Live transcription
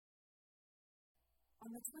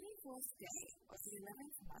On the 24th day of the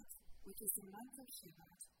 11th month, which is the month of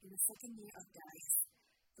Shevat, in the second year of Darius,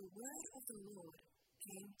 the word of the Lord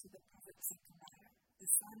came to the prophet Zechariah,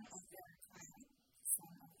 the son of Berechiah,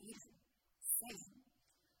 son of Eden, saying,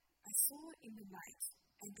 I saw in the night,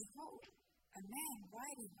 and behold, a man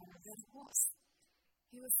riding on a red horse.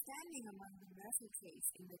 He was standing among the myrtle trees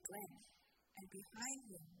in the glen, and behind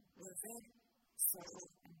him were red, sorrel,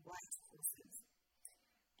 and white horses.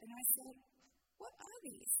 And I said, What are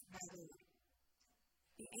these, my Lord?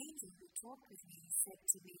 The angel who talked with me said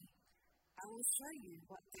to me, I will show you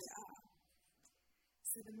what they are.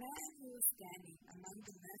 So the man who was standing among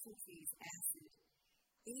the myrtle trees answered,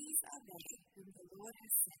 These are they whom the Lord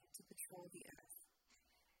has sent to patrol the earth.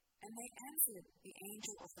 And they answered the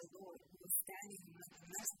angel of the Lord who was standing among the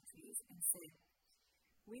myrtle trees and said,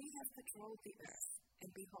 We have patrolled the earth, and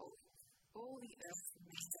behold, all the earth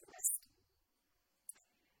remains at rest.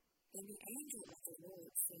 Then the angel of the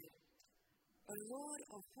Lord said, O Lord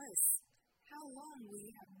of hosts, how long will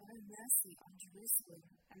you have no mercy on Jerusalem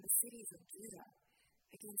and the cities of Judah,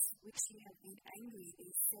 against which you have been angry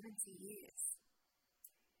these 70 years?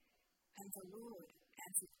 And the Lord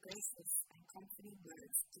answered gracious and comforting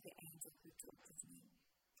words to the angel who talked with me.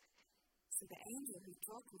 So the angel who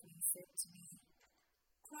talked with me said to me,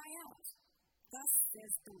 Cry out, thus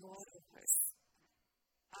says the Lord of hosts,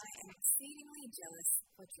 I am exceedingly jealous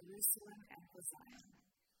for Jerusalem and for Zion,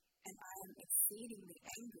 and I am exceedingly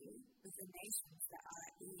angry with the nations that are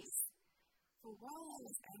at ease. For while I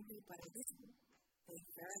was angry but a little, they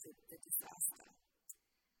furthered the disaster.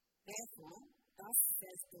 Therefore, thus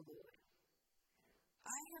says the Lord,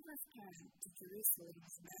 I have returned to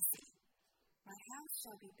Jerusalem's mercy. My house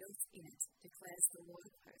shall be built in it, declares the Lord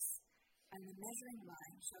of hosts, and the measuring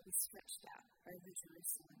line shall be stretched out over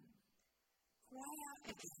Jerusalem. Cry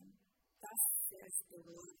out again, thus says the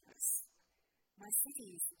Lord of hosts. My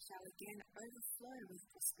cities shall again overflow with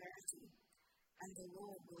prosperity, and the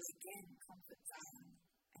Lord will again comfort Zion,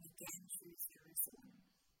 and again choose Jerusalem.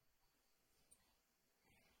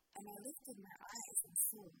 And I lifted my eyes and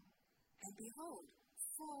saw, and behold,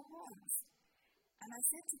 4 horns. And I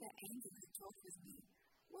said to the angel who talked with me,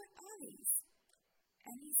 What are these?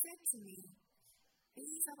 And he said to me,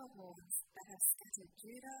 These are the horns that have scattered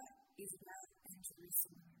Judah, Israel, and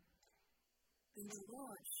Jerusalem. Then the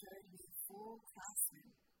Lord showed me 4 craftsmen.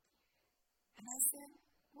 And I said,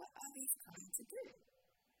 What are these coming to do?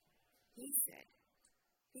 He said,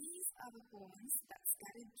 These are the horns that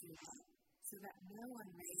scattered Judah, so that no one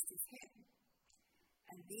raised his head.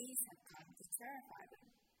 And these have come to terrify them,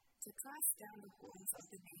 to cast down the horns of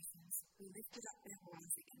the nations who lifted up their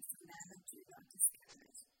horns against the land of Judah to scatter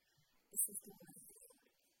it. This is the word of the Lord.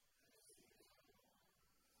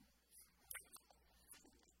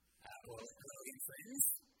 Hello again, friends.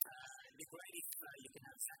 It'd be great if you can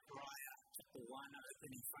have Zechariah chapter 1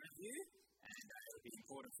 open in front of you, and it would be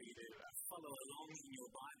important for you to follow along in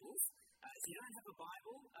your Bibles. If you don't have a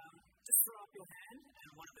Bible, just throw up your hand, and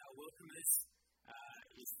one of our welcomers,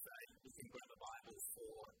 if you can grab a Bible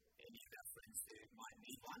for any of our friends who might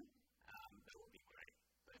need one, that would be great.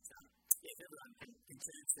 But if everyone can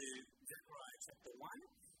turn to Zechariah chapter 1,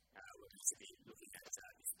 we're going to be looking at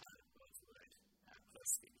this part of God's Word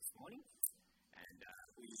closely this morning. And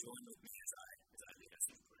will you join with me as I lead us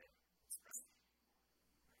in prayer? Let's pray.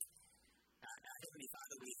 Our Heavenly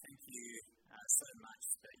Father, we thank you so much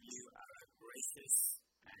that you are a gracious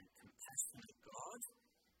and compassionate God.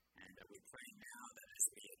 And we pray now that as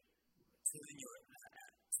we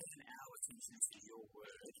turn our attention to your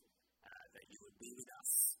word, that you would be with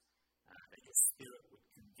us, that your Spirit would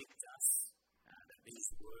convict us, that these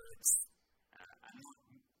words are not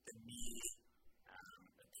the mere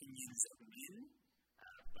opinions of men,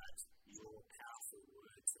 but your powerful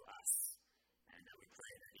word to us. And we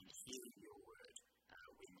pray that in hearing your word,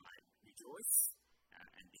 we might rejoice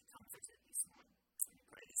and be comforted this morning. We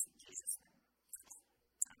pray this in Jesus' name.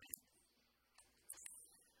 Amen.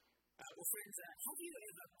 Well, friends, have you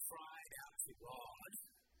ever cried out to God,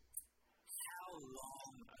 How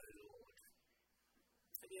long, O Lord?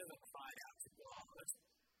 Have you ever cried out to God,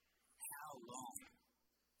 How long,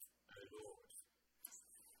 O Lord?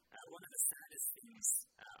 One of the saddest things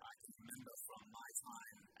I can remember from my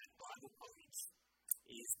time at Bible college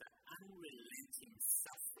is the unrelenting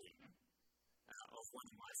suffering of one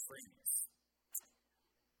of my friends.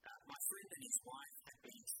 My friend and his wife had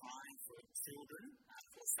been trying for children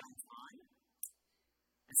for some time.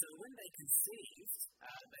 And so when they conceived,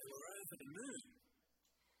 they were over the moon.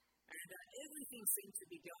 And everything seemed to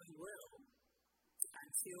be going well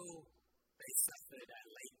until they suffered a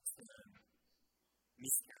late-term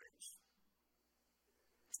miscarriage.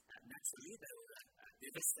 naturally, they were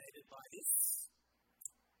devastated by this.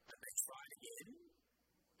 But they tried again.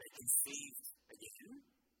 They conceived again.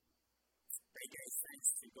 They gave thanks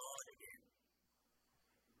to God again.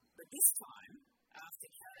 But this time, after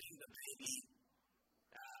carrying the baby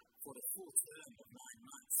for the full term of 9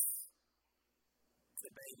 months,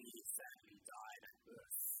 the baby sadly died at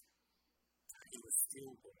birth. He was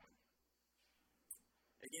stillborn.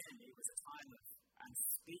 Again, it was a time of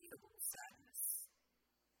unspeakable sadness.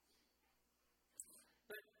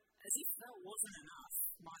 But as if that wasn't enough,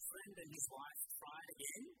 my friend and his wife tried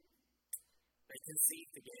again. They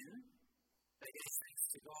conceived again. They gave thanks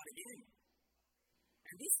to God again.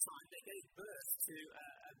 And this time they gave birth to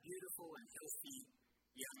a beautiful and healthy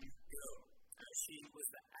young girl. She was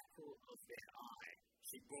the apple of their eye.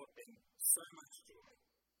 She brought them so much joy.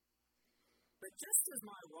 But just as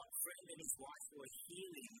my friend and his wife were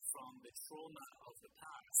healing from the trauma of the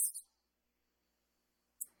past,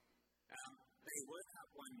 they woke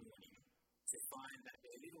up one morning to find that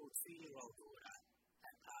their little 2-year-old daughter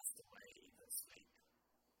had passed away in her sleep.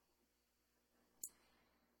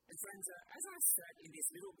 And friends, as I sat in this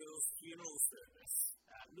little girl's funeral service,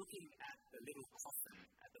 looking at the little coffin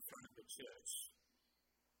at the front of the church,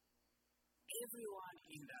 everyone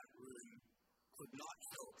in that room could not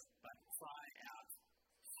help but cry out,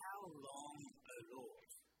 "How long, O Lord?"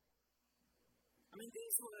 I mean,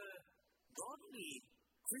 these were godly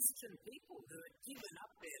Christian people who had given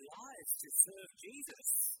up their lives to serve Jesus.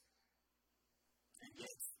 And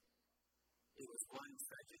yet, it was one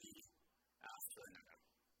tragedy after another.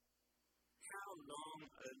 How long,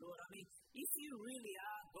 O Lord? I mean, if you really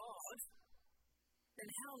are God, then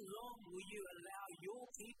how long will you allow your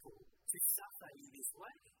people to suffer in this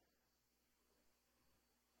way?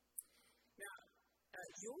 Now,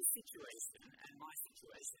 your situation and my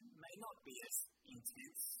situation may not be as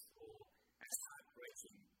intense or as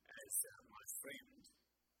heartbreaking as my friend,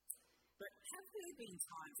 but have there been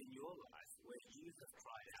times in your life where you have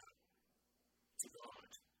cried out to God,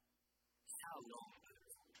 "How long, O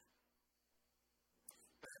Lord?"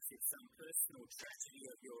 Perhaps it's some personal tragedy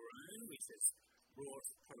of your own which has brought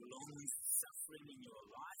prolonged suffering in your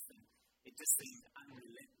life and it just seems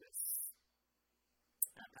unrelentless.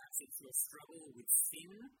 Perhaps it's your struggle with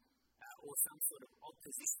sin or some sort of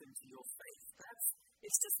opposition to your faith. Perhaps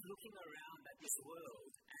it's just looking around at this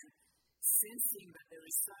world and sensing that there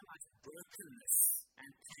is so much brokenness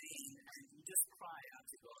and pain and you just cry out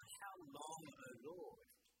to God, "How long, O Lord?"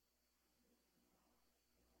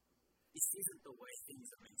 This isn't the way things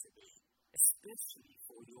are meant to be, especially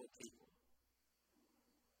for your people.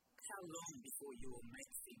 How long before you will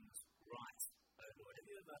make things right, O Lord? Have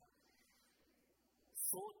you ever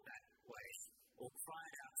thought that way or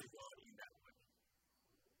cried out to God in that way?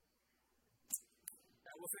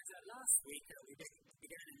 Well, friends, last week we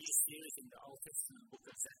began a new series in the Old Testament book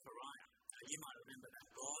of Zechariah. You might remember that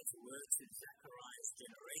God's word to Zechariah's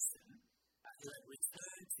generation, who had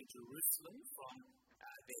returned to Jerusalem from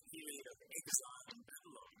their period of exile in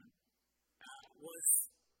Babylon, was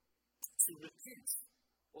to repent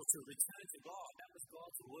or to return to God. That was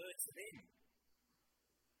God's word to them.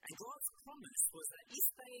 And God's promise was that if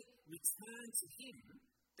they return to Him,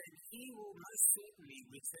 then He will most certainly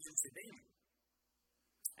return to them.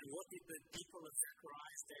 And what did the people of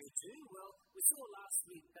Zechariah's day do? Well, we saw last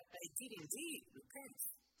week that they did indeed repent,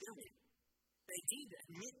 didn't we? They did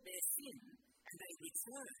admit their sin and they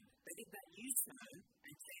returned. They did that U-turn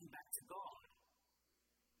and came back to God.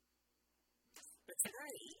 But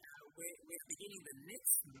today, we're beginning the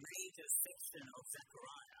next major section of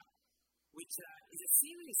Zechariah, which is a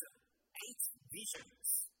series of 8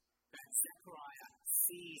 visions that Zechariah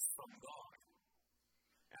sees from God.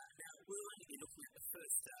 Now, we'll only be looking at the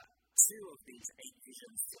first 2 of these 8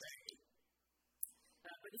 visions today.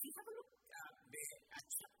 But if you have a look there at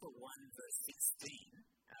chapter 1, verse 16,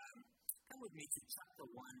 come with me to chapter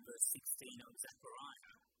 1, verse 16 of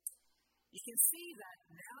Zechariah. You can see that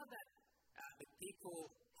now that the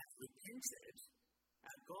people have repented,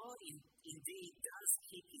 God indeed does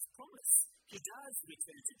keep His promise. He does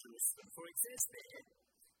return to Jerusalem. For it says there,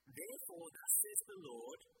 "Therefore, thus says the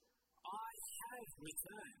Lord, I have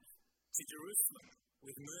returned to Jerusalem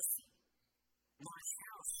with mercy. My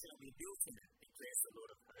house shall be built in it, declares the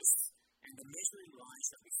Lord of hosts, and the measuring line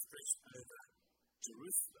shall be stretched over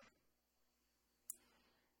Jerusalem."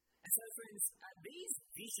 And so, friends, these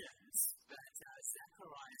visions that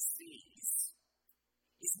Zechariah sees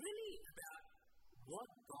is really about what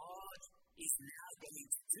God is now going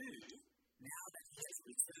to do now that He has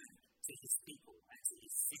returned to His people and to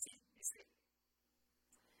His city, you see.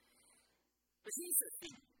 But here's the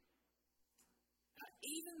thing.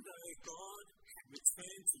 Even though God had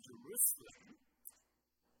returned to Jerusalem, Jerusalem,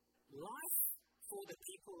 life for the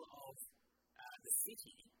people of the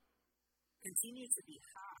city continued to be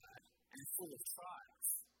hard and full of trials.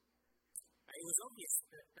 It was obvious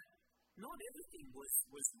that not everything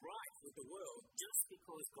was right with the world just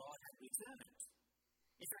because God had returned.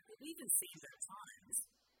 In fact, it even seemed at times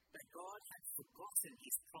that God had forgotten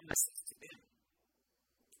his promises to them.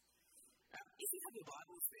 If you have your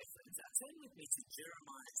Bibles there, friends, turn with me to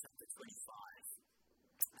Jeremiah chapter 25.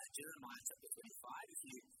 Jeremiah chapter 25, if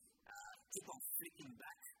you keep on flicking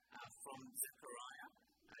back from Zechariah,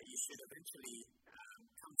 you should eventually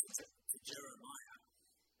come to Jeremiah.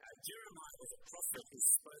 Jeremiah was a prophet who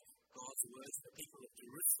spoke God's words to the people of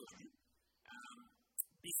Jerusalem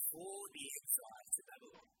before the exile to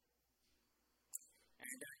Babylon.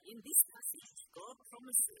 And in this passage, God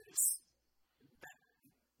promises that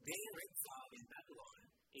their exile in Babylon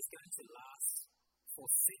is going to last for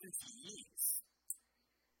 70 years.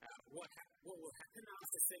 What will happen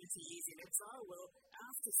after 70 years in exile? Well,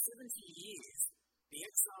 after 70 years, the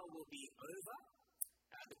exile will be over.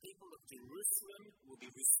 The people of Jerusalem will be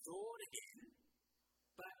restored again.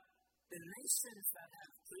 But the nations that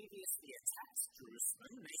have previously attacked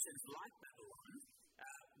Jerusalem, nations like Babylon,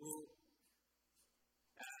 will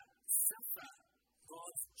suffer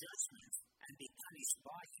God's judgment and be punished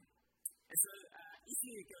by him. And so, if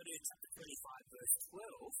you go to chapter 25, verse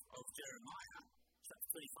 12 of Jeremiah, chapter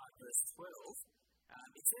 25, verse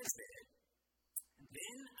 12, it says there,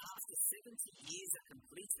 "Then after 70 years are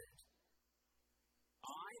completed,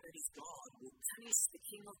 I, that is God, will punish the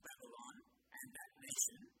king of Babylon and that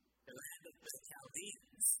nation, the land of the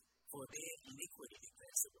Chaldeans, for their iniquity,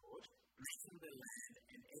 declares the Lord, making the land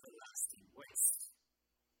an everlasting waste."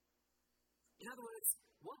 In other words,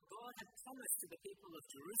 what God had promised to the people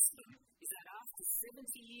of Jerusalem is that after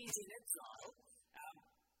 70 years in exile,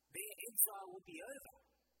 their exile will be over.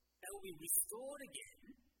 They will be restored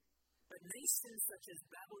again, but nations such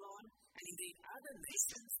as Babylon and indeed other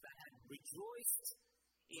nations that had rejoiced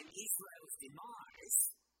in Israel's demise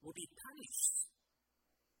will be punished.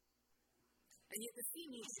 And yet the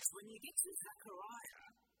thing is, when you get to Zechariah,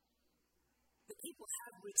 the people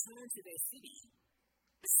have returned to their city.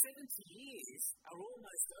 The 70 years are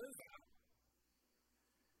almost over,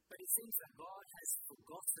 but it seems that God has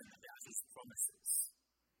forgotten about his promises,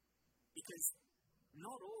 because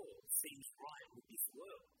not all seems right with this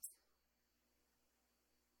world.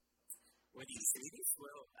 Where do you see this?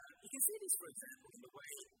 Well, you can see this, for example, in the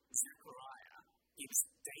way Zechariah gives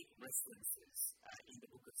date references in the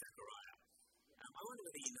book of Zechariah. I wonder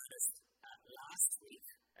whether you noticed last week,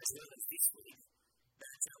 as well as this week,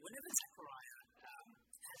 that whenever Zechariah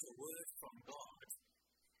has a word from God,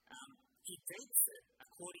 he dates it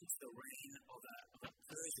according to the reign of a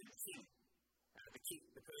Persian king,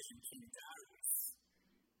 the Persian king Darius.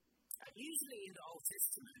 Usually in the Old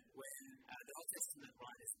Testament, when the Old Testament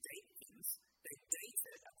writers date things, they date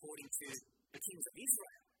it according to the kings of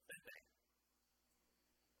Israel that day.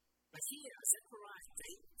 But here, Zechariah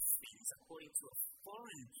dates things according to a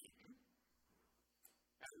foreign king,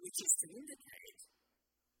 which is to indicate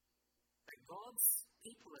that God's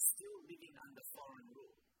people are still living under foreign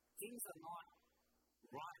rule. Things are not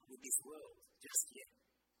right with this world just yet.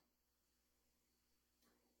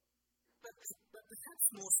 But perhaps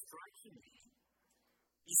more strikingly,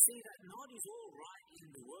 you see that not is all right in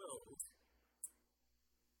the world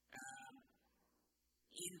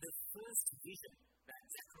in the first vision that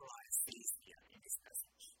Zechariah sees here in this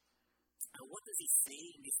passage. What does he see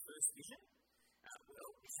in this first vision? Well,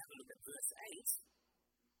 if you have a look at verse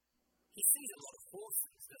 8, he sees a lot of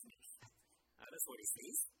horses, doesn't he? That's what he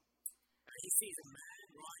sees. He sees a man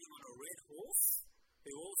riding on a red horse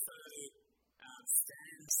who also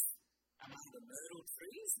stands among the myrtle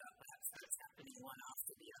trees. Perhaps that's happening one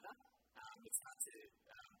after the other. It's hard to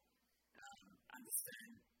understand,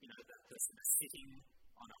 that person is sitting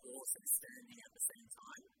on a horse and standing at the same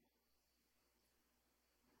time.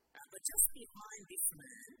 But just behind this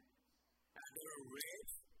man, there are red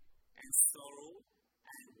and sorrel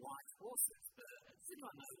and white horses. Does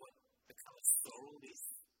anyone know what the colour sorrel is?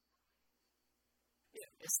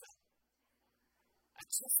 Yeah, it's a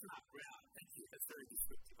chestnut brown. Thank you, that's very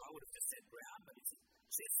descriptive. I would have just said brown, but it's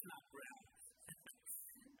chestnut brown.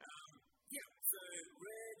 So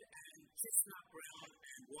red and chestnut brown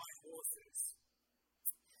and white horses.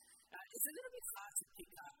 It's a little bit hard to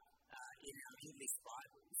pick up in our English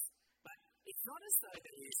Bibles, but it's not as though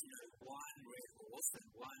there is, one red horse and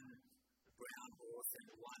one brown horse and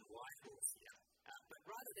one white horse here, but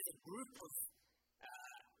rather there's a group of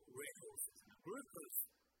red horses and a group of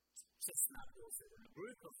chestnut horses and a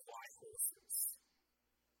group of white horses.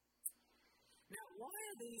 Now, why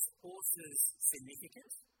are these horses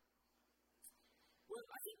significant? Well,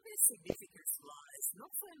 I think their significance lies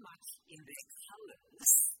not so much in their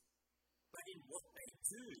colours, but in what they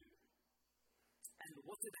do. And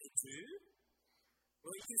what do?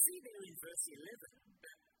 Well, you can see there in verse 11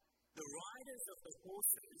 that the riders of the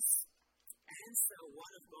horses answer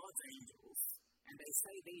one of God's angels, and they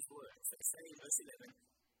say these words. They say in verse 11,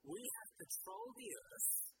 "We have patrolled the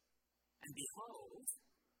earth, and behold,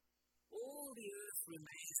 all the earth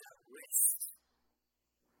remains at rest."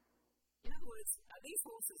 In other words, these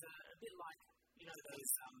horses are a bit like,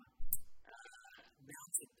 those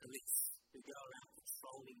mounted police who go around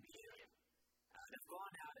patrolling the area. They've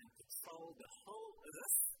gone out and patrolled the whole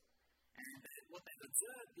earth, and what they've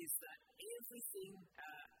observed is that everything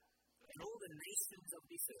and all the nations of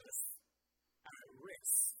this earth are at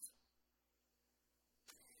rest.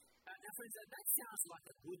 Now, friends, that sounds like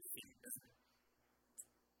a good thing, doesn't it?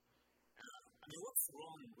 What's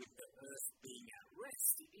wrong with the earth being at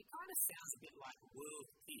rest? It kind of sounds a bit like world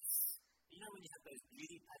peace. When you have those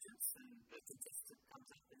beauty pageants and the contestant comes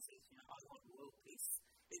up and says, I want world peace.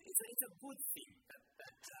 It's a good thing that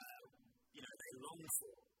they long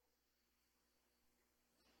for.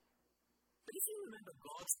 But if you remember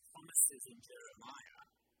God's promises in Jeremiah,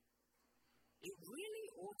 it really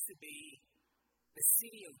ought to be the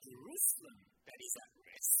city of Jerusalem that is at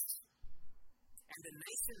rest, and the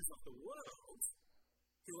nations of the world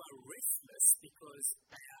who are restless because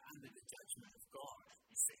they are under the judgment of God,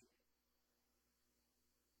 you see.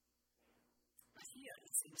 But here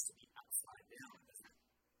it seems to be upside down, doesn't it?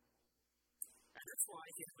 And that's why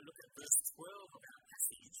if you have a look at verse 12 of our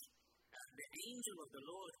passage, the angel of the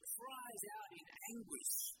Lord cries out in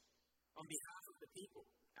anguish on behalf of the people.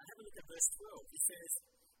 Now have a look at verse 12. It says,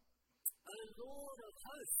 "O Lord of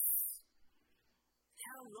hosts,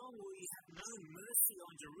 how long will you have known mercy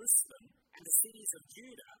on Jerusalem and the cities of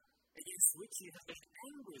Judah, against which you have been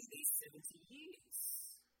angry these 70 years?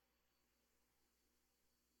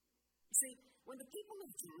 You see, when the people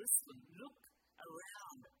of Jerusalem look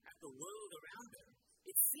around at the world around them,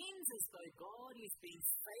 it seems as though God is being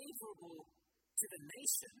favourable to the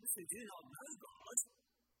nations who do not know God,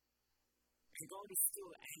 and God is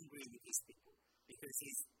still angry with his people because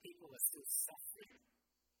his people are still suffering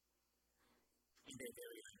in their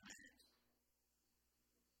very own land.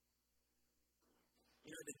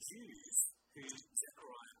 The Jews who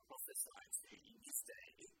Zechariah prophesied to in his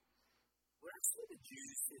day were actually the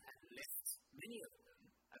Jews who had left, many of them,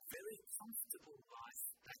 a very comfortable life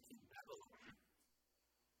back in Babylon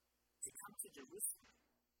to come to Jerusalem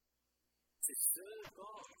to serve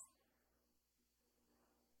God.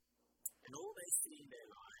 And all they see in their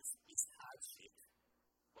lives is hardship,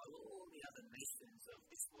 while all the other nations of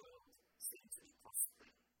this world seem to be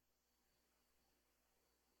prospering.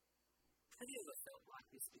 Have you ever felt like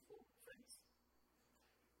this before, friends?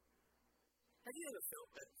 Have you ever felt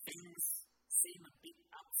that things seem a bit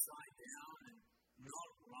upside down and not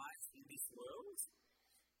right in this world?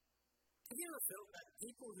 Have you ever felt that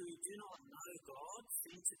people who do not know God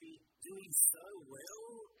seem to be doing so well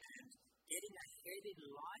and getting ahead in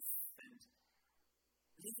life and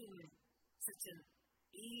living such an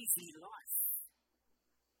easy life,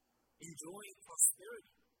 enjoying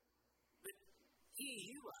prosperity? But here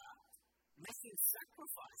you are, making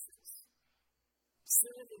sacrifices,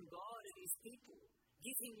 serving God and his people,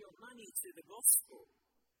 giving your money to the gospel,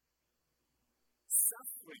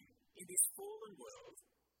 suffering in this fallen world.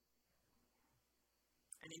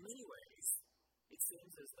 And in many ways, it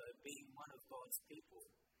seems as though being one of God's people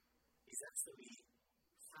is actually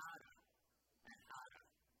harder and harder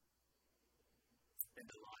than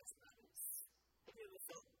the lives of others. Have you ever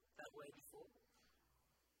felt that way before?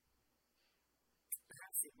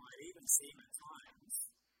 Perhaps it might even seem at times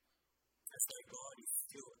as though God is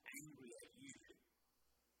still angry at you,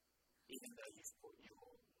 even though you've put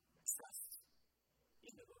your trust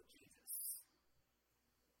in the Lord Jesus.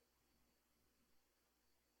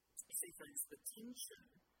 You see, friends, the tension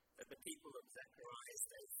that the people of Zechariah's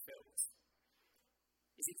day felt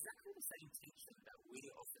is exactly the same tension that we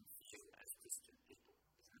often feel as Christian people,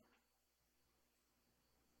 isn't it?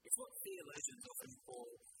 It's what theologians often call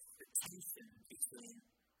the tension between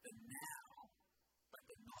the now but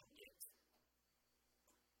the not yet.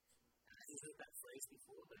 Have you heard that phrase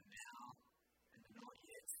before? The now and the not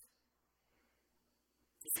yet.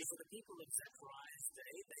 You see, for the people of Zechariah's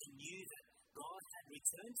day, they knew that God had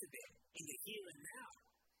returned to them in the here and now.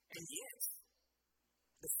 And yet,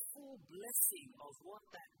 the full blessing of what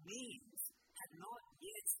that means had not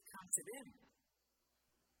yet come to them.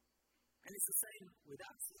 And it's the same with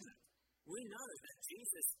us, isn't it? We know that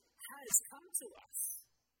Jesus has come to us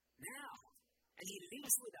now, And he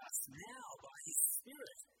lives with us now by his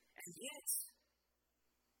Spirit. And yet,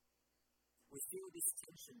 we feel this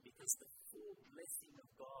tension because the full blessing of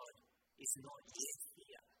God is not yet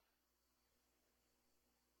here.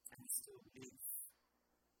 And we still live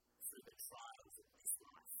through the trials of this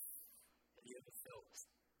life. Have you ever felt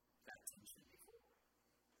that tension before?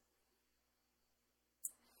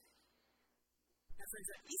 Now, friends,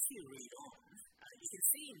 if you read on, you can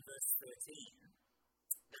see in verse 13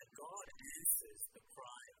 that God answers the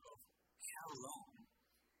cry of how long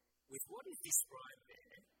with what is described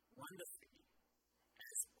there wonderfully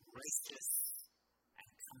as gracious and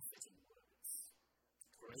comforting words.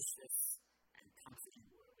 Gracious and comforting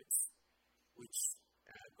words, which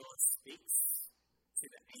God speaks to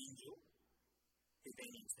the angel, who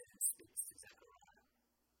then in turn speaks to Zechariah.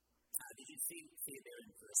 Did you see there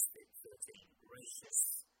in verse 13? Gracious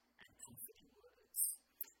and comforting words.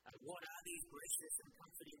 What are these gracious and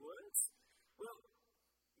comforting words? Well,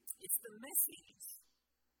 it's the message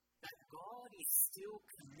that God is still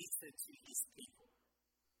committed to his people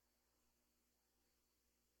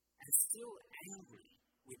and still angry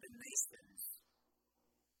with the nations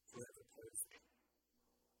who have opposed him.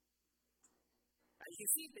 You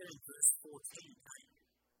can see it there in verse 14.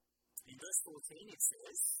 In verse 14 it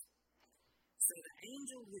says, "So the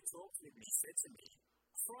angel who talked with me said to me,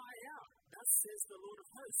 'Cry out, thus says the Lord of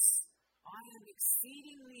hosts, I am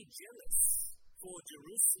exceedingly jealous for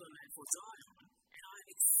Jerusalem and for Zion, and I am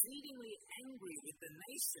exceedingly angry with the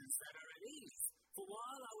nations that are at ease. For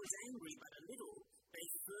while I was angry but a little, they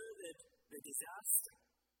furthered the disaster.'"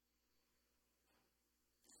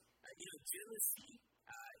 Jealousy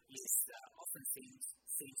is often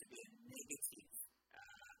seen to be a negative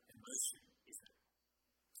emotion, isn't it?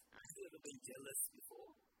 Have you ever been jealous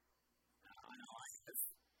before? I know I have.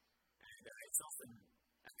 And it's often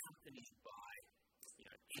accompanied by,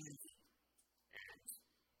 envy and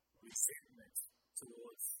resentment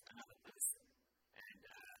towards another person and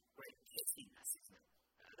great pettiness, isn't it?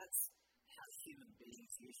 That's how human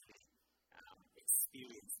beings usually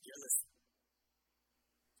experience jealousy.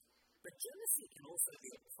 But jealousy can also be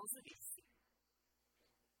a positive thing.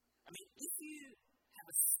 If you have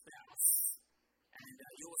a spouse and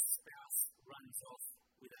your spouse runs off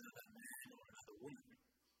with another man or another woman,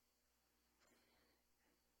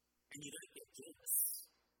 and you don't get jealous,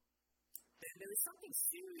 then there is something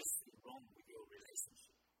seriously wrong with your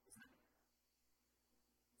relationship, isn't it?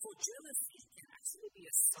 For jealousy can actually be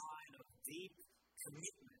a sign of deep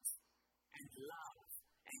commitment and love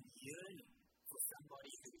and yearning for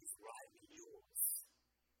somebody who is rightly yours.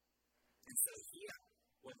 And so here,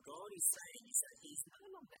 what God is saying is that he's no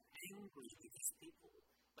longer angry with his people,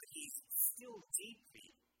 but he's still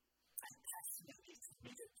deeply and passionately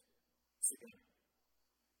committed to them.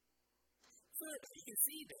 Further, you can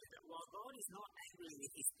see there that while God is not angry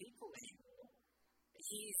with his people anymore,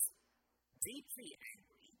 he is deeply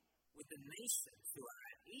angry with the nations who are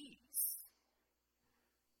at ease.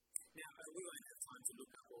 Now, we won't have time to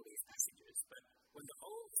look up all these passages, but when the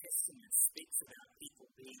Old Testament speaks about people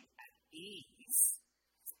being at ease,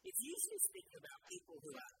 it's usually speaking about people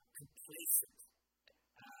who are complacent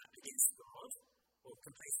against God, or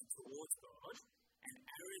complacent towards God, and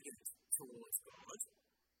arrogant towards God,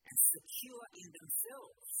 and secure in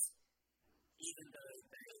themselves, even though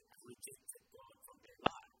they have rejected God from their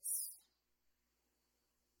lives.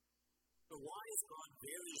 But why is God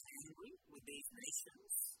very angry with these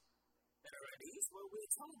nations that are at ease? Well,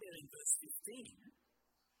 we're told there in verse 15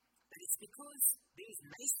 that it's because these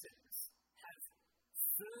nations have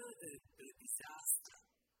furthered the disaster.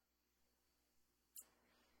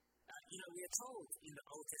 We are told in the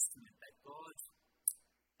Old Testament that God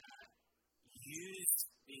used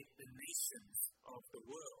the nations of the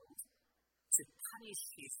world to punish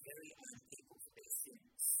his very own people for their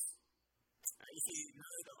sins. If you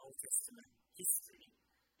know the Old Testament history,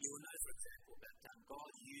 you will know, for example, that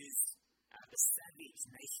God used the savage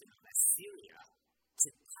nation of Assyria to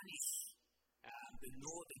punish the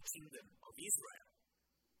northern kingdom of Israel.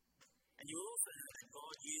 And you will also know that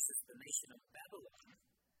God uses the nation of Babylon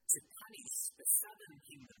to punish the southern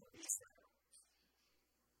kingdom of Israel.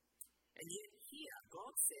 And yet here,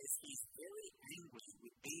 God says he's very angry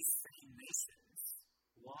with these same nations.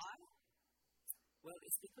 Why? Well,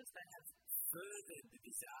 it's because they have furthered the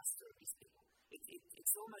disaster of his people.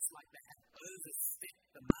 It's almost like they have overstepped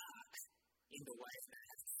the mark in the way they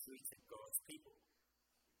have treated God's people.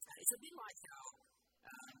 It's a bit like how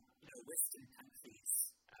Western countries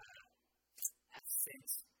have sent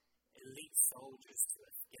elite soldiers to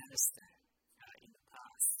Afghanistan in the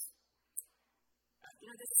past.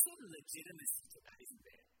 There's a certain legitimacy to that, isn't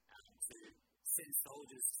there? To send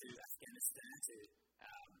soldiers to Afghanistan to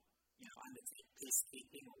undertake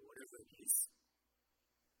peacekeeping or whatever it is.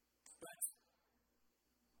 But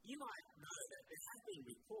you might know that there have been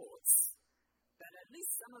reports that at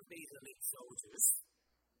least some of these elite soldiers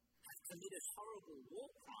have committed horrible war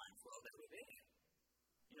crimes while they were there.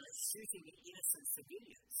 Shooting at innocent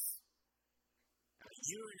civilians,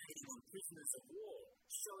 urinating on prisoners of war,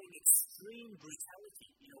 showing extreme brutality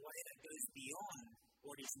in a way that goes beyond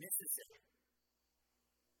what is necessary.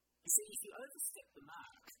 You see, if you overstep the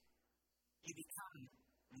mark, you become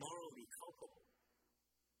morally culpable,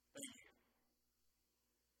 don't you?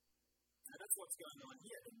 Now that's what's going on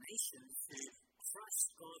here. The nations who crushed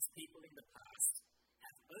God's people in the past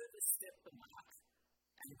have overstepped the mark,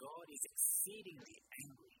 and God is exceedingly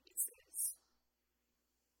angry, it says,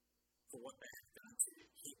 for what they have done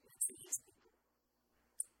to his people.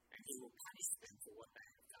 And he will punish them for what they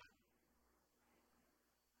have done.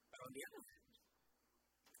 But on the other hand,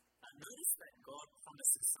 notice that God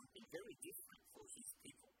promises something very different for his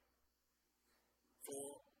people. For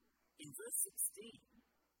in verse 16,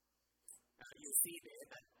 you'll see there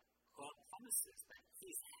that God promises that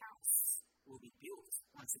his house will be built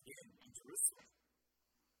once again in Jerusalem.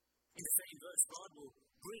 In the same verse, God will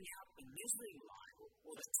bring out the measuring line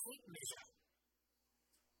or the tape measure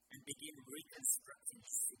and begin reconstructing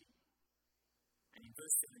his city. And in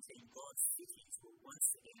verse 17, God's cities will once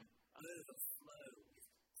again overflow with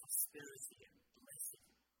prosperity and blessing.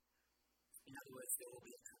 In other words, there will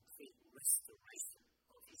be a complete restoration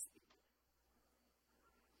of his people.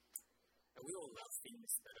 And we all love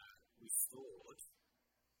things that are restored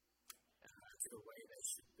to the way they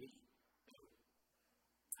should be.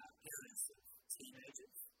 Parents of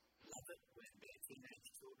teenagers love it when their teenage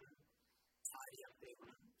children tidy up their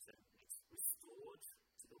rooms and it's restored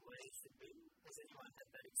to the way it should be. Has anyone had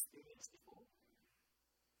that experience before?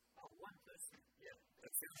 Oh, one person. Yeah,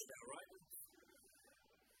 that sounds about right.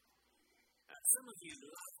 Some of you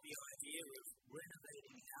love the idea of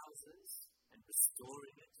renovating houses and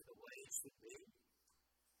restoring it to the way it should be.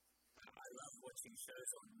 I love watching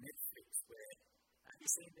shows on Netflix where, have you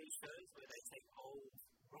seen these shows where they take old,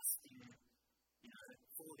 rusting,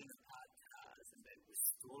 falling apart cars and they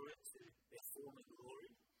restore it to their former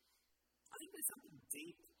glory? I think there's something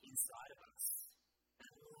deep inside of us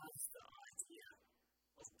that loves the idea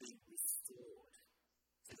of being restored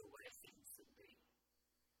to the way things should be.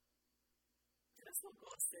 And that's what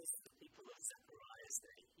God says to the people of Zechariah's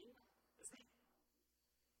day here, doesn't he?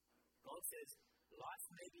 God says, life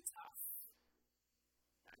may be tough.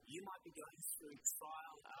 You might be going through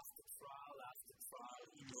trial after trial after trial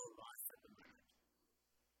in your life at the moment.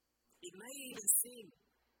 It may even seem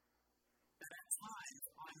that at times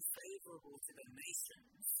I'm favourable to the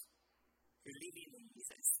nations who live in these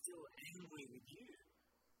and still angry with you,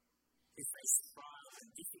 who face trials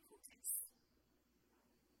and difficulties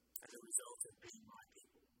as a result of being my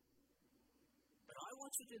people. But I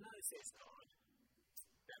want you to know, says God,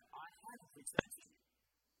 that I have returned to you.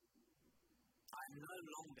 I am no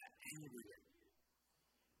longer angry at you.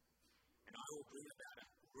 And I will bring about a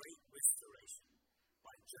great restoration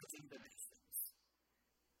by judging the nations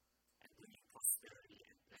and bringing prosperity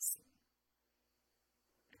and blessing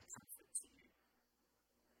and comfort to you.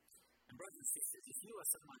 And brothers and sisters, if you are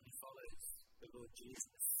someone who follows the Lord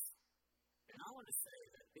Jesus, then I want to say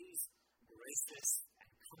that these gracious and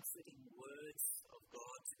comforting words of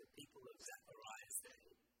God to the people of Zechariah's day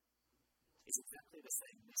is exactly the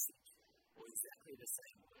same message, or exactly the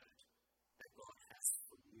same word that God has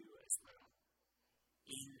for you as well,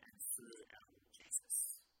 in and through our Lord Jesus.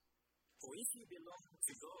 For if you belong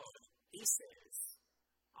to God, he says,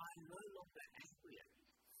 I am no longer angry at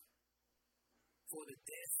you, for the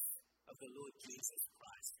death of the Lord Jesus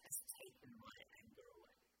Christ has taken my anger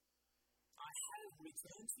away. I have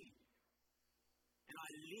returned to you, and I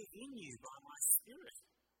live in you by my Spirit.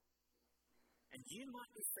 And you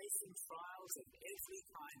might be facing trials of every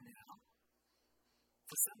kind now.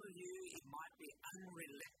 For some of you, it might be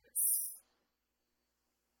unrelentless.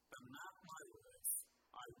 But mark my words,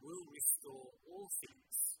 I will restore all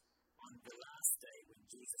things on the last day when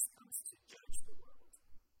Jesus comes to judge the world.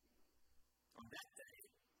 On that day,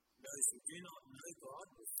 those who do not know God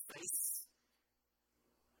will face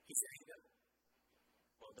his anger,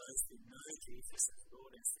 while those who know Jesus as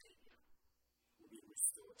Lord and Saviour will be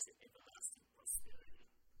restored to everlasting prosperity.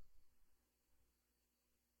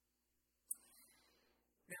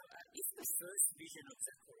 Now, if the first vision of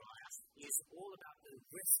Zechariah is all about the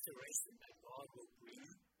restoration that God will bring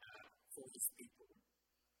for his people,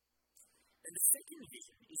 then the second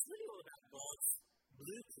vision is really all about God's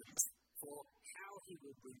blueprint for how he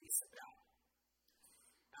will bring this about.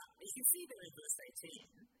 You can see there in verse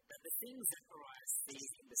 18 that the things Zechariah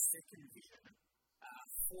sees in the second vision are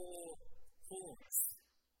four horns.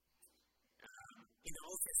 In the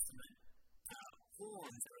Old Testament,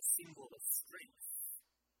 horns are a symbol of strength.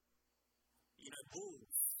 You know,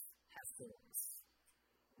 bulls have horns.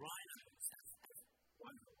 Rhinos have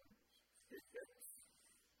one horn.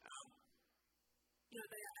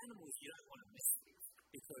 They are animals you don't want to mess with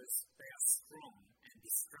because they are strong and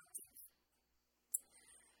destructive.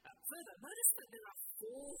 Further, notice that there are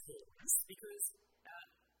four horns because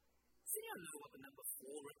does anyone know what the number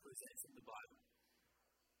 4 represents in the Bible?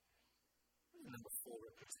 What does the number 4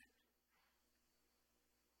 represent?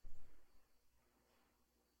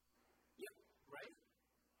 Yep, right?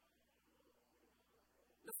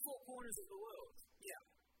 The 4 corners of the world. Yeah.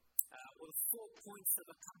 Or the 4 points of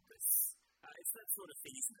a compass. It's that sort of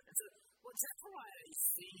thing, isn't it? And so what Zechariah is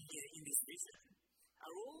seeing here in this vision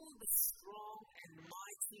are all the strong and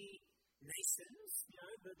mighty nations,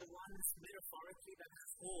 the ones metaphorically that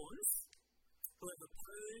have horns, who have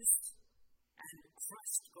opposed and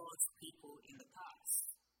crushed God's people in the past.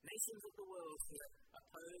 Nations of the world who have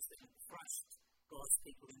opposed and crushed God's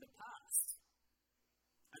people in the past.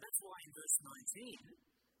 And that's why in verse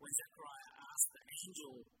 19, when Zechariah asked the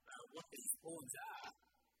angel what these horns are,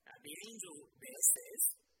 the angel there says,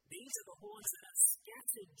 these are the horns that have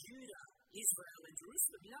scattered Judah, Israel, and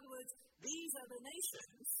Jerusalem. In other words, these are the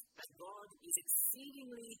nations that God is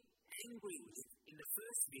exceedingly angry with in the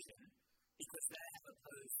first vision because they have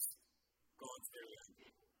opposed God's very own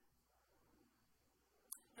people.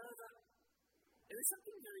 However, there is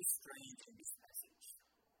something very strange in this passage.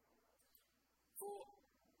 For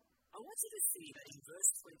I want you to see that in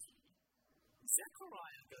verse 20,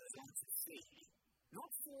 Zechariah goes on to see not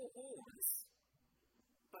 4 horns,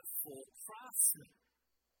 but 4 craftsmen.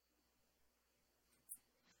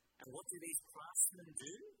 And what do these craftsmen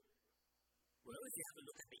do? Well, if you have a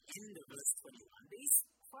look at the end of verse 21, these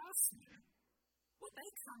craftsmen,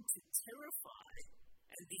 they come to terrify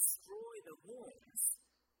and destroy the horns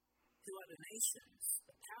who are the nations,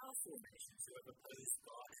 the powerful nations who have opposed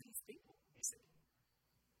God and his people, you see.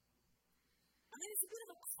 I mean, it's a bit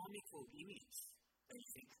of a comical image, don't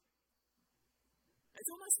you think? It's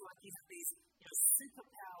almost like you have these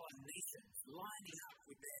superpower nations lining up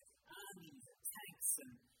with their armies and tanks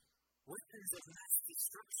and weapons of mass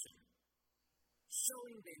destruction,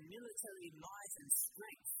 showing their military might and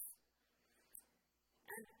strength.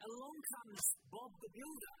 And along comes Bob the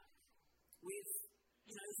Builder with,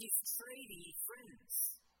 his tradie friends,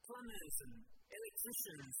 plumbers and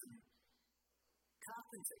electricians and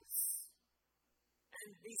carpenters. And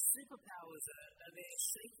these superpowers are there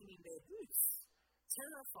shaking in their boots,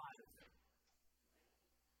 terrified of them.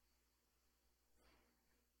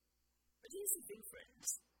 But here's the thing, friends.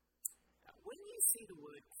 When you see the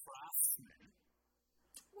word craftsman,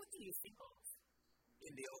 what do you think of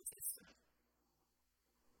in the Old Testament?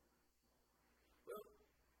 Well,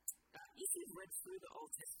 if you've read through the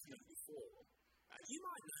Old Testament before, you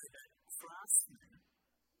might know that craftsmen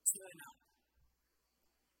turn up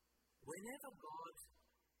whenever God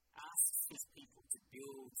asks his people to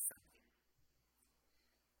build something.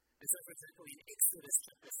 And so, for example, in Exodus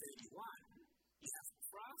chapter 31, you have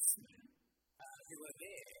craftsmen who are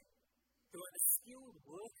there, who are the skilled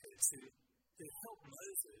workers who help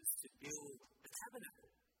Moses to build the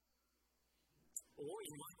tabernacle. Or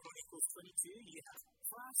in 1 Chronicles 22, you have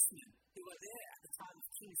craftsmen who are there at the time of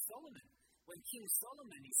King Solomon, when King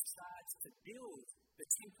Solomon is charged to build the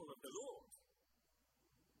temple of the Lord.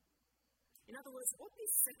 In other words, what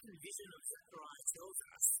this second vision of Zechariah tells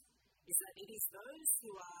us is that it is those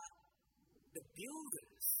who are the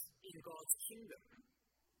builders in God's kingdom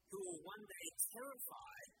who will one day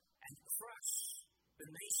terrify and crush the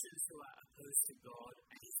nations who are opposed to God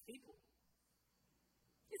and his people.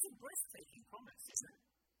 It's a breathtaking promise, isn't it?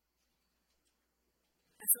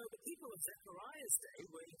 And so the people of Zechariah's day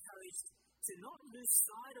were encouraged to not lose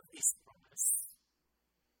sight of this promise,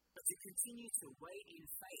 but to continue to wait in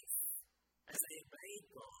faith as they obeyed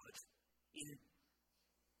God in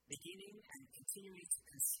beginning and continuing to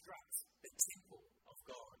construct the temple of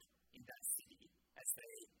God in that city as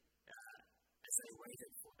they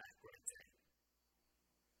waited for that great day.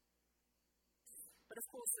 But of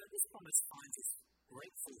course, this promise finds its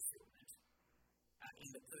great fulfillment in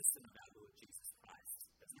the person of our Lord Jesus Christ,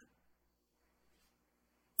 doesn't it?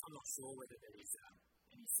 I'm not sure whether there is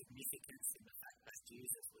any significance in the fact that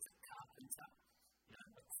Jesus was a carpenter,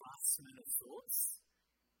 a craftsman of sorts.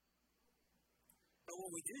 But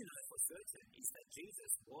what we do know for certain is that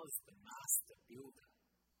Jesus was the master builder,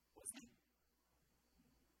 wasn't he?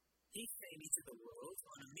 He came into the world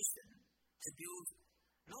on a mission to build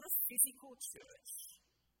not a physical church,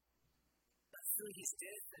 but through his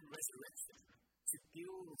death and resurrection to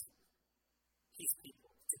build his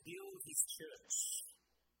people, to build his church.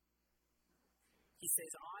 He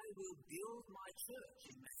says, I will build my church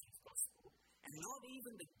in Matthew's Gospel, and not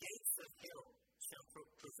even the gates of hell shall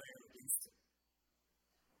prevail against it.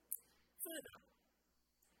 Further,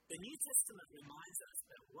 the New Testament reminds us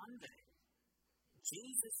that one day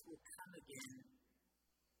Jesus will come again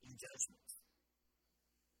in judgment.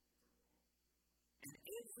 And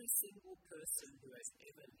every single person who has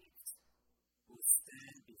ever lived will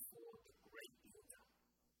stand before the great builder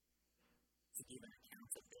to give an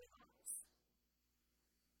account of their lives.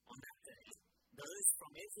 On that day, those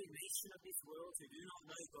from every nation of this world who do not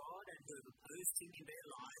know God and who have opposed him in their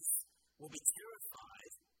lives will be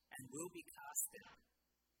terrified and will be cast down.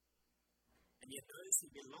 And yet those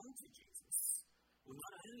who belong to Jesus will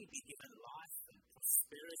not only be given life and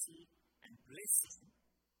prosperity and blessing,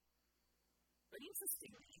 but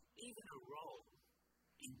interestingly, even a role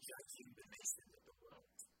in judging the nations of the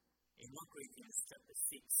world. In 1 Corinthians chapter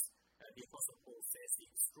 6, the Apostle Paul says the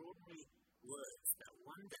extraordinary words that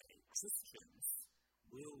one day Christians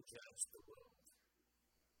will judge the world.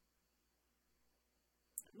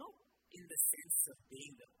 Not in the sense of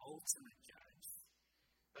being the ultimate judge,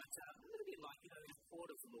 but a little bit like, in a court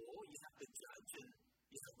of law, you have the judge and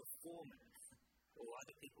you have the foreman, or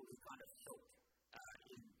other people who kind of help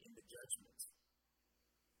in the judgment.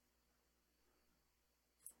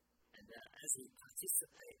 And as we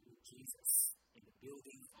participate with Jesus in the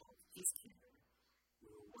building of his kingdom, we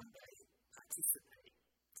will one day participate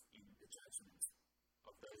in the judgment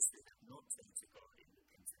of those who have not turned to God in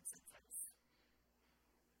repentance and faith.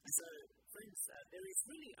 And so, friends, there is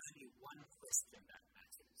really only one question that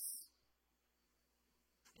matters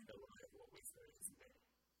in the light of what we've heard today.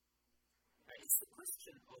 It's the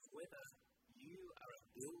question of whether you are a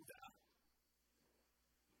builder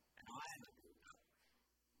and I am a builder,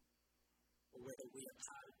 or whether we are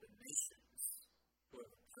part of the nations who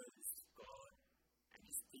have opposed God and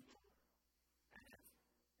his people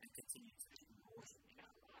and continue to ignore him in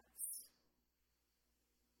our lives.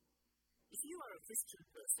 If you are a Christian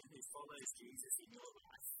person who follows Jesus in your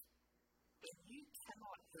life, then you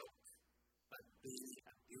cannot help but be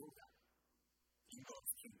a builder in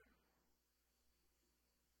God's kingdom.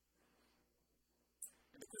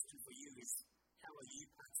 And the question for you is, how are you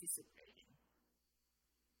participating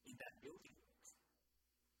in that building work,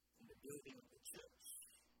 in the building of the church?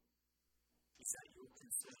 Is that your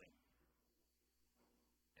concern?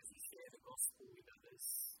 As you share the gospel with others,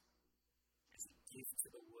 as you give to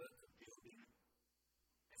the work of building,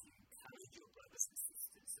 as you encourage your brothers and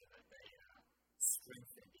sisters so that they are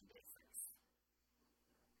strengthened in their faith.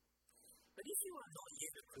 But if you are not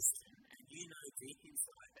yet a Christian and you know deep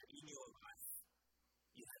inside that in your life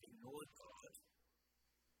you have ignored God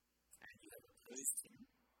and you have opposed him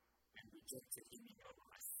and rejected him in your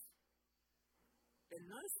life, then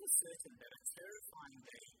know for certain that a terrifying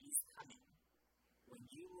day is coming when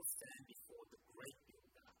you will stand before the great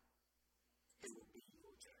builder who will be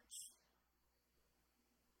your judge.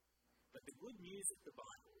 But the good news of the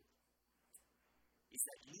Bible is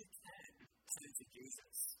that you can turn to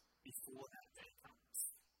Jesus before that day comes.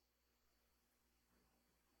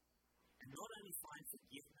 And not only find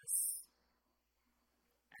forgiveness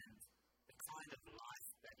and the kind of life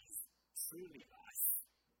that is truly life,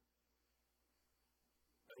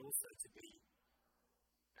 but also to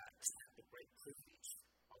have the great privilege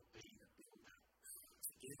of being a builder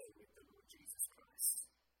together with the Lord Jesus Christ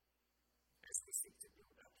as we seek to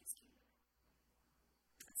build up his kingdom.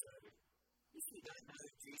 And so, if you don't know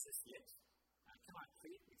Jesus yet, can I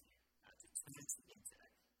plead with you to turn to him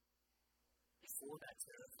today before that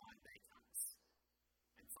terrifying day comes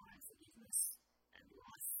and find forgiveness and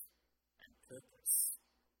life and purpose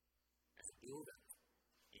as a builder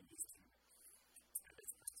in his kingdom. And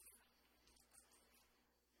let's pray together.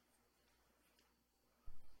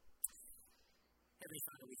 Heavenly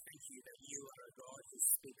Father, we thank you that you are a God who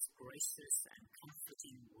speaks gracious and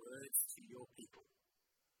comforting words to your people.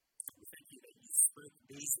 We thank you that you spoke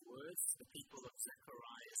these words to the people of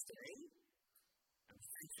Zechariah's day. And we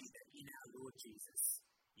thank you that in our Lord Jesus,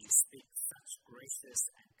 you speak such gracious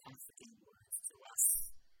and comforting words to us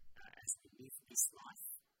as we live this life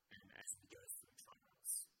and as we go through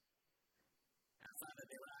trials. Father,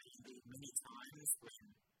 there are indeed many times when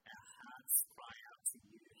our hearts cry out to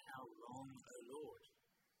you, how long, O Lord,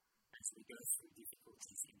 as we go through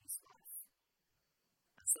difficulties in this life.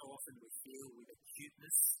 And so often we feel with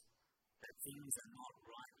acuteness that things are not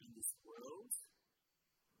right in this world,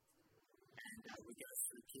 and we go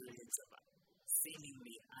through periods of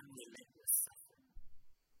seemingly unrelentless suffering.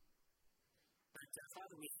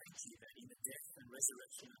 Father, we thank you that in the death and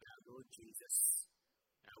resurrection of our Lord Jesus,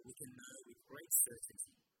 we can know with great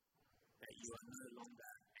certainty that you are no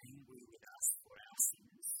longer angry with us for our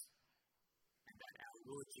sins, and that our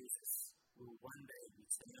Lord Jesus will one day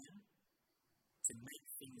return to make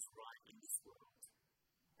things right in this world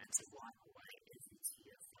and to wipe away every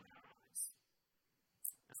tear from our eyes.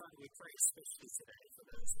 And Father, we pray especially today for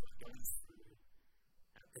those who are going through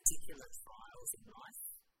particular trials in life.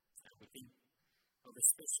 We think of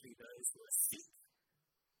especially those who are sick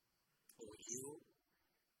or ill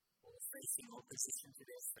or facing opposition to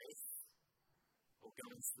their faith or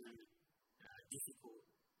going through difficult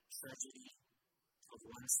tragedy of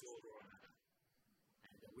one sort or another.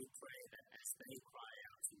 And we pray that as they cry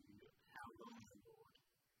out to you, how long, O Lord,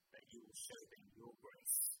 that you will show them your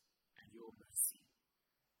grace and your mercy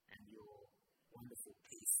and your wonderful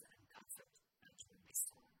peace and comfort during this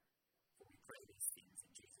time. For we pray these things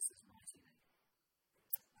in Jesus' mighty name.